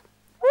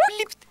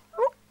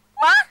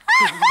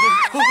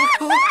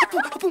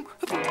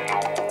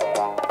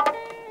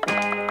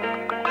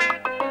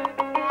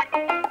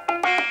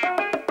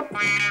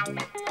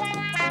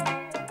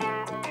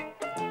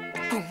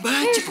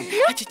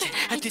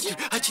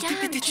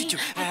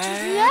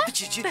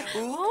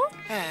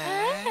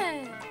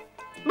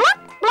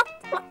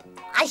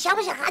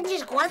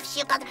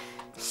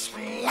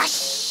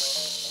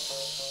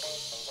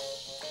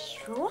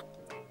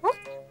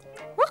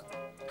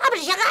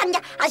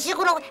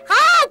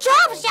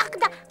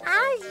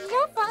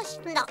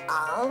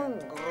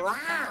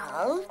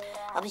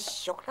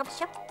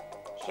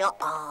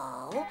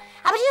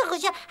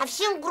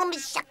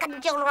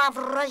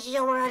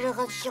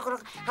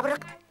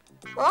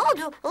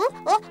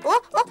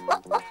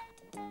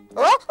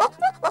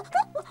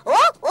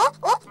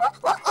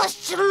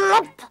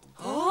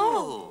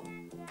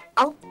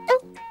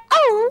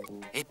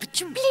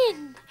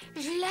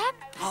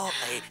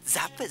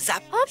 Zap,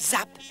 zap,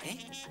 zap,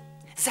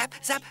 zap,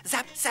 zap,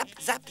 zap, zap,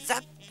 zap,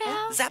 zap.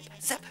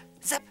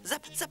 Zap,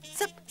 zap, zap,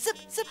 zap, zap,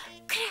 zap.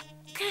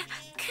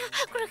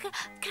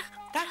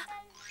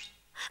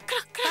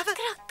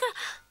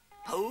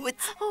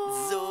 Hout,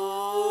 zo,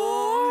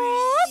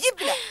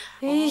 jibla.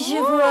 Et je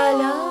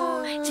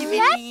voilà.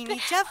 Tchibellini,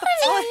 tchap.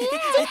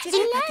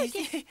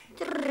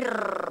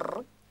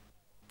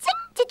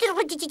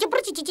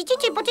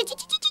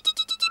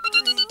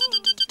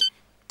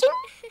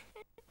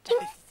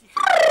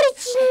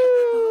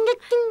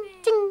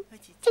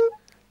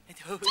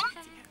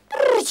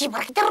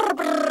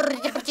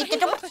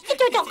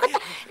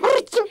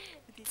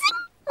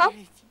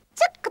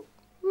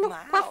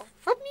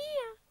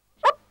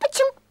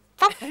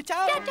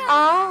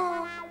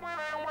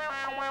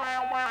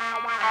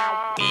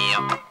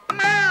 Mio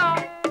Mao.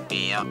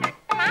 Mio